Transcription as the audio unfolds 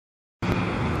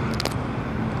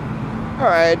All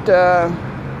right,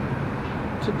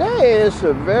 today is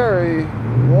a very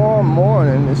warm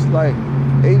morning. It's like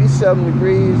 87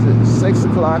 degrees at 6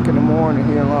 o'clock in the morning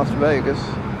here in Las Vegas.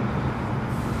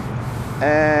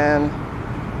 And,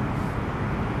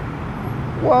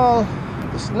 well,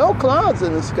 there's no clouds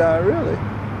in the sky, really.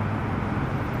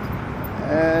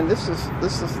 And this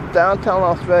is downtown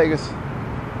Las Vegas.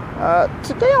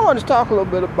 Today I want to talk a little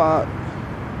bit about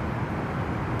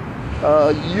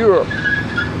Europe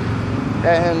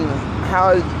and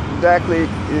how exactly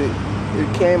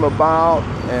it came about.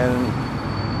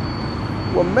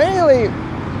 And well, mainly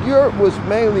Europe was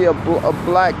mainly a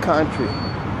black country.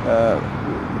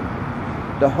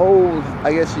 The whole,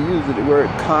 I guess you use the word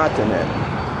continent,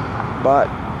 but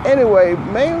anyway,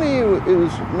 mainly it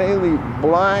was mainly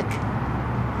black,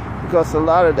 because a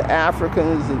lot of the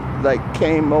Africans like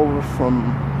came over from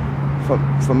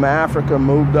Africa,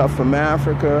 moved up from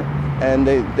Africa, and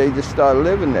they just started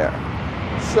living there.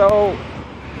 So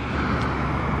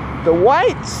the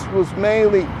whites was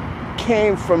mainly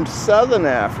came from Southern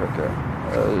Africa,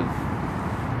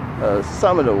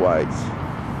 some of the whites,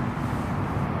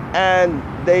 and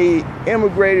they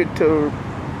immigrated to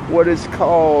what is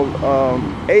called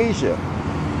Asia.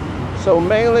 So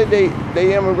mainly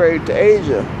they immigrated to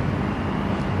Asia.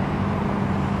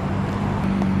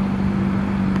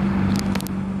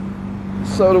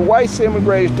 So the whites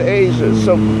immigrated to Asia.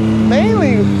 So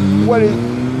mainly what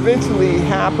eventually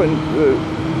happened,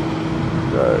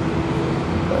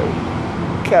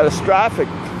 catastrophic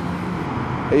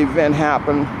event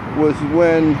happened, was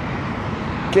when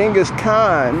Ghengis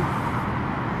Khan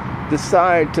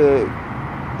decided to,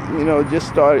 just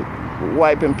started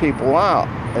wiping people out.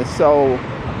 And so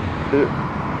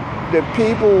the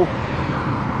people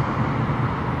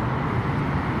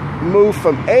moved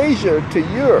from Asia to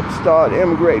Europe, started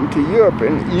immigrating to Europe.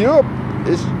 And Europe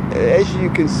is, as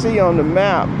you can see on the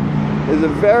map, is a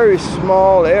very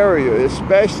small area,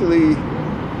 especially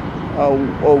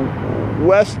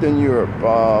Western Europe,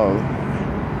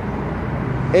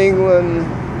 England,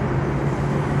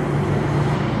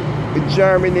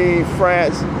 Germany,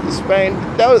 France, Spain.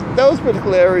 Those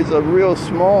particular areas are real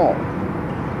small.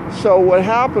 So what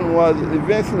happened was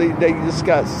eventually they just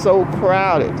got so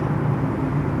crowded.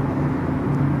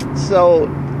 So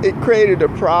it created a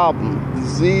problem,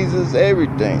 diseases,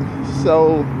 everything.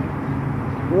 So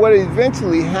what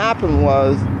eventually happened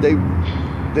was they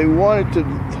wanted to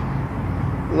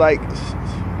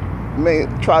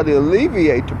try to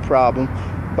alleviate the problem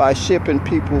by shipping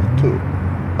people to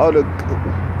other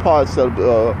parts of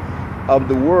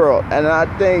the world. And I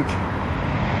think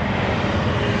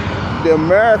the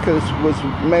Americas was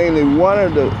mainly one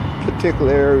of the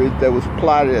particular areas that was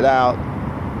plotted out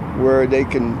where they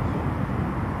can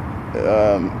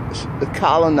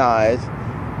colonize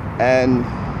and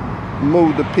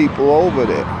move the people over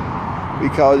there,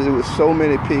 because there was so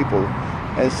many people.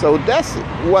 And so that's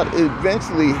what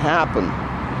eventually happened,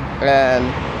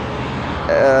 and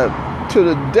to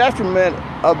the detriment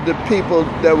of the people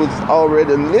that was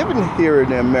already living here in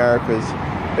the Americas.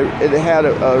 It had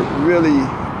a really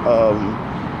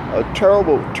a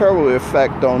terrible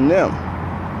effect on them.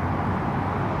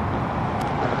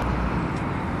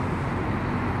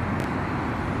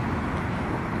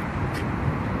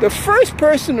 The first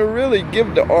person to really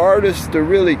give the artists to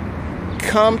really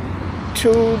come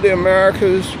to the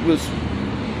Americas was,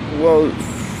 well,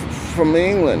 from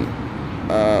England.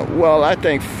 I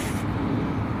think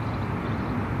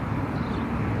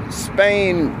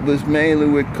Spain was mainly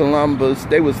with Columbus.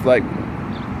 They was like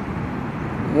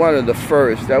one of the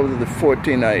first. That was in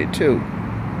 1492.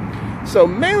 So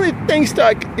mainly things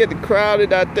started getting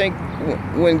crowded, I think,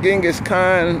 when Ghengis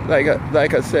Khan, like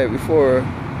I said before,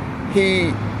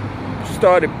 he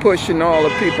started pushing all the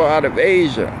people out of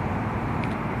Asia.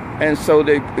 And so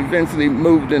they eventually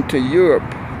moved into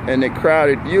Europe, and they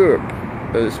crowded Europe,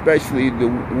 especially the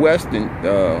western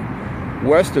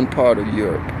part of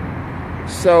Europe.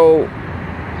 So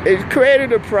it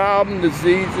created a problem,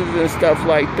 diseases and stuff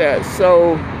like that.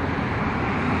 So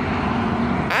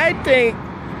I think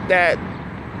that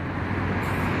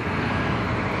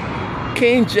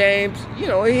King James, he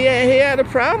had a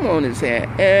problem on his hand,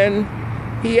 and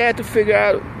he had to figure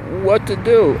out what to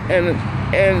do. And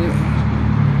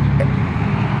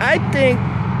I think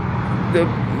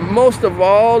most of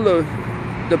all the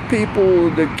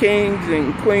people, the kings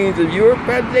and queens of Europe,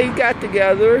 they got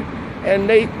together and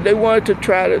they wanted to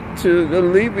try to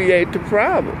alleviate the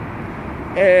problem.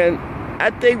 And I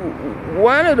think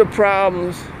one of the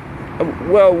problems,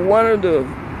 one of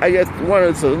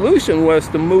the solutions was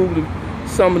to move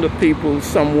some of the people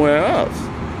somewhere else.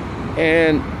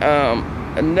 And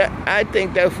And I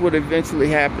think that's what eventually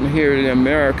happened here in the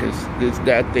Americas, is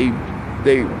that they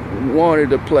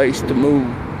wanted a place to move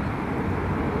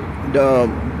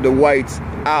the whites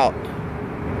out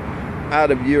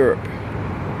of Europe,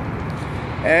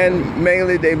 and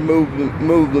mainly they moved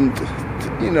them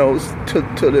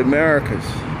to the Americas.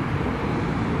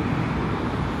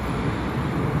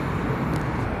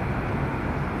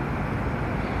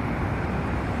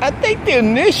 I think the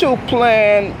initial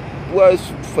plan was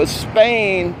for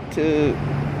Spain to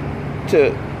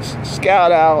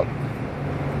scout out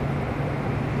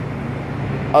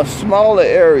a smaller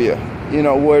area,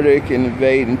 where they can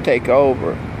invade and take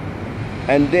over.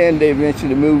 And then they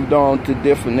eventually moved on to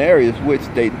different areas, which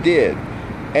they did.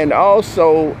 And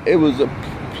also, it was a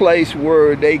place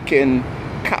where they can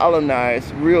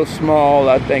colonize real small.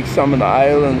 I think some of the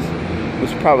islands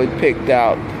was probably picked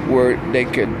out where they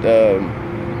could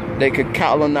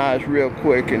colonize real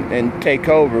quick and take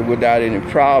over without any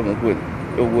problems with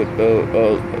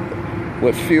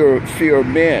fewer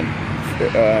men.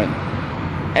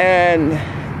 And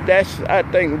I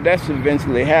think that's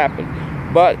eventually happened.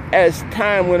 But as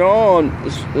time went on,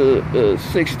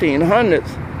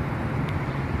 1600s,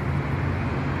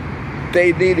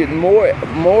 they needed more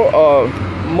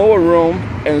room,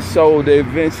 and so they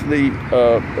eventually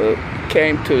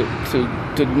came to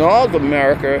North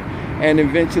America, and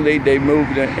eventually they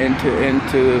moved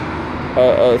into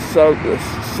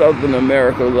Southern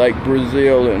America, like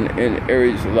Brazil and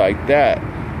areas like that,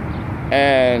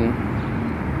 and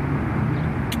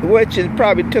which it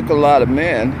probably took a lot of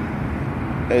men,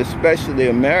 especially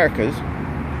Americans,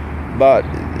 but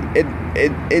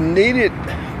it needed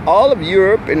all of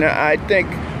Europe, and I think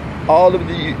all of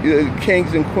the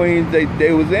kings and queens,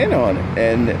 they was in on it,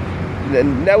 and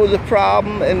then that was a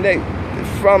problem. And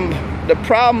from the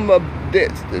problem of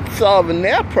solving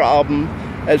their problem,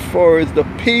 as far as the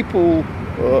people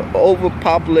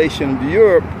overpopulation of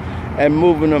Europe and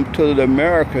moving them to the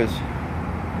Americas,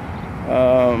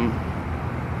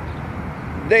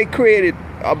 they created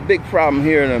a big problem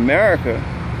here in America,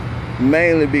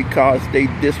 mainly because they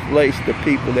displaced the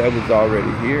people that was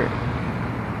already here.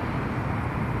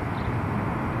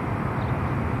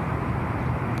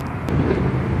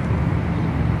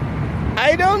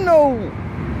 I don't know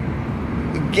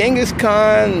Ghengis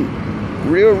Khan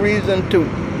real reason to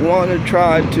want to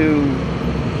try to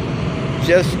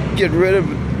just get rid of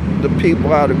the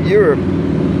people out of Europe.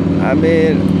 I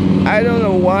mean, I don't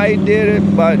know why he did it,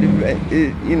 but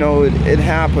it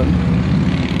happened,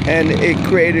 and it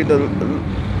created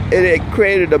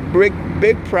a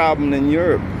big problem in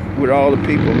Europe with all the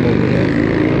people moving in.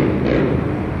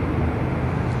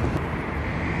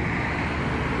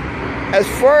 As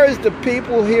far as the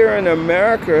people here in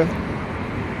America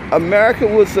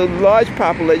was a large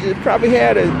population.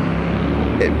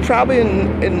 It probably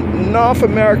in North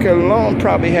America alone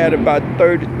probably had about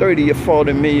 30 or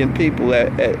 40 million people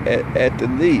at the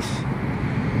least.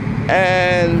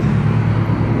 And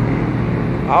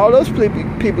all those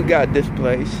people got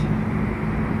displaced.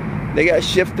 They got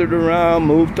shifted around,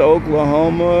 moved to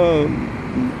Oklahoma,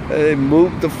 they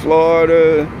moved to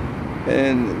Florida,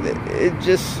 and it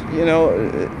just,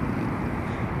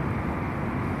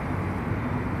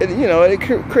 it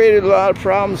created a lot of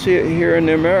problems here in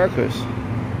the Americas.